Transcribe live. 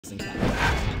Who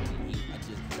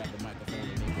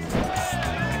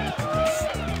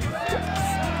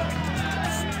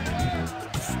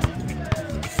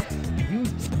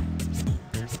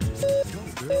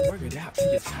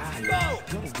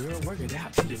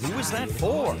was that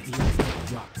for?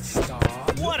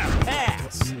 What a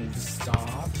pass!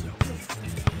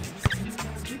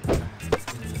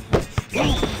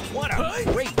 What a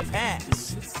great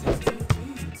pass!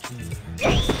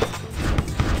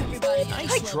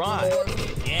 Nice try.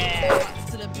 Yeah,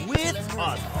 with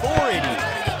authority.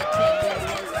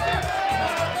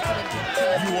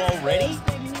 You all ready?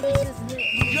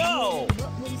 Go!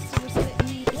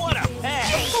 What a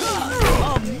pass!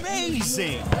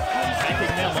 Amazing!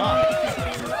 Backing them up.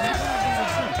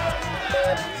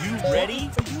 You ready?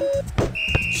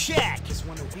 Check!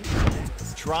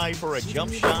 Try for a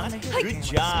jump shot. Good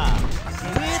job.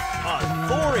 With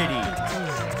authority.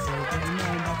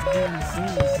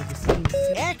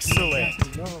 Excellent.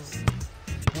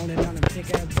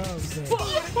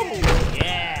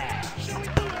 Yeah.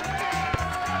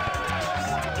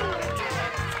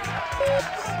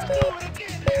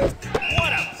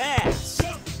 What a pass.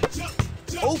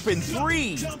 Open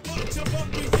three.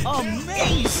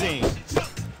 Amazing.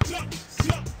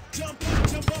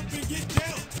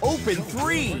 Open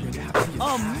three.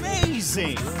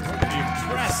 Amazing.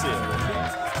 Impressive.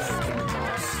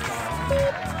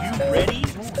 You ready?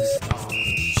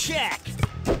 Check.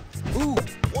 Ooh,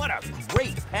 what a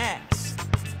great pass.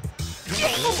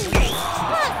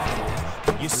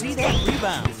 You see that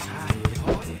rebound?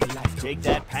 Take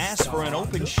that pass for an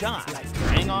open shot.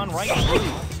 Hang on right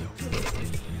through.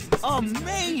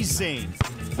 Amazing.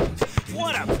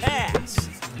 What a pass.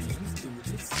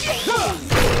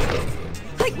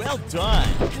 Well done.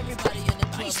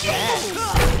 Nice pass.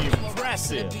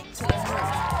 Impressive.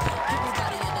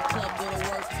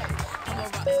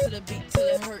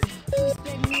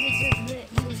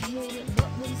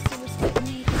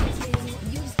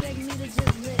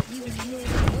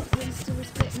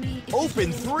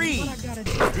 Open three.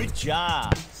 Good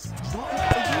job.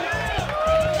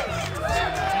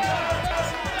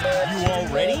 You all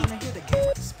ready?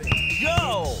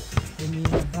 Go.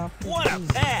 What a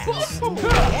pass!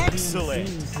 Excellent!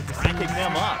 Racking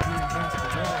them up.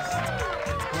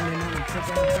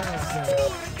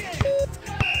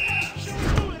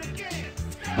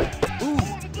 Ooh,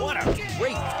 what a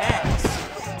great pass!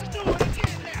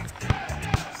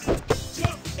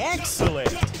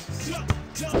 Excellent!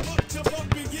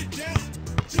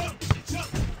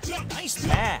 Nice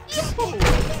pass!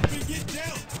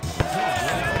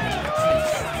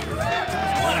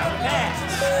 What a pass!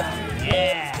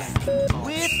 Yeah!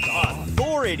 With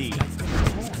authority!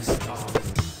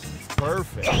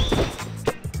 Perfect!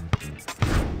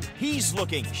 He's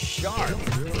looking sharp!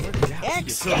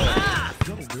 Excellent!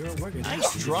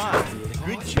 Nice drive!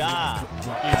 Good job!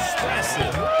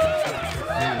 Impressive!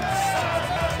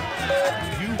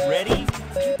 You ready?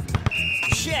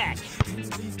 Check!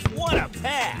 What a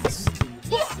pass!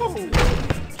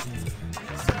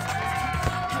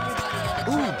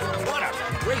 Ooh, what a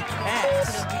great pass!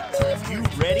 You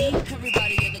ready?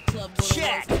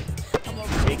 Check!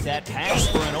 Take that pass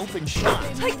for an open shot.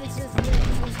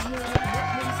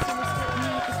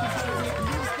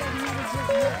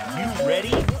 You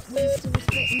ready?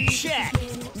 Check!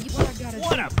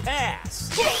 What a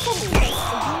pass! Ooh,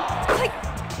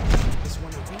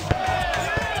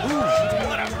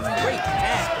 what a great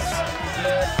pass!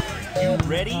 You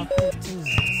ready?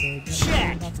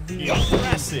 Check!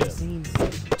 Impressive!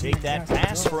 Take that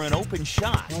pass for an open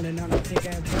shot.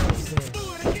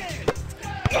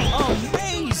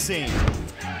 Amazing!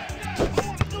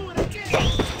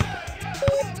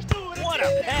 What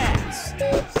a pass!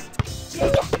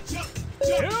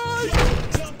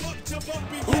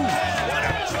 Ooh, what a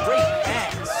great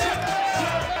pass!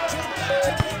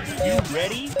 You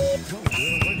ready?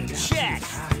 Check!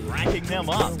 Racking them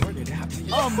up.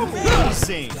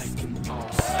 Amazing!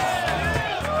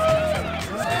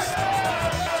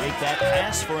 Take that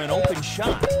pass for an open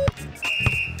shot.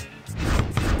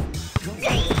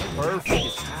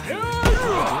 Perfect.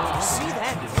 See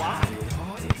that block?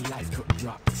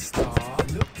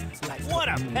 What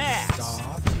a pass!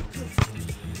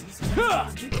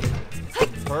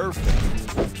 Perfect.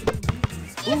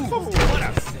 Ooh, what a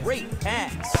great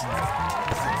pass!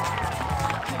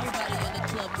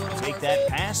 Take that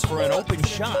pass for an open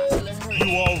shot.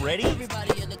 You all ready?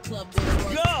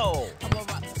 Go!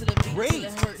 Great!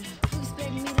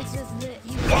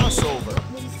 Crossover.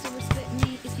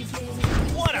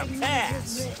 What a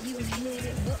pass!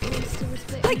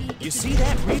 You see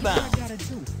that rebound?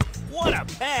 What a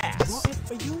pass!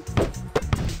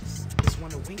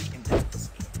 Nice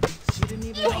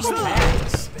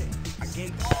pass.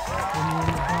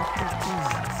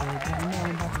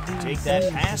 Take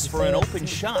that pass for an open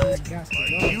shot. Are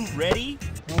you ready?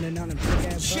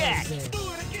 Check.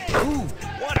 Ooh,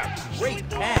 what a great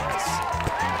pass.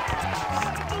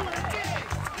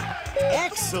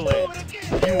 Excellent.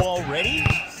 You all ready?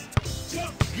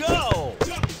 Go.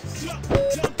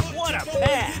 What a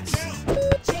pass.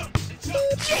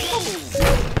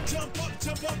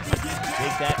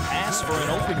 Take that pass for an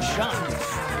open shot.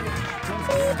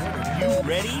 You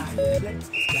ready?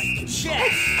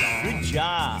 Check. Good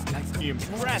job.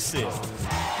 Impressive.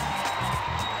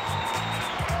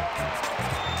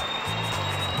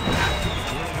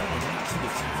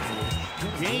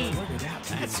 Game.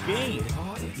 That's game.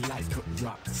 Like a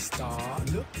rock star,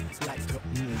 look like a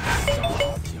movie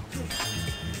star.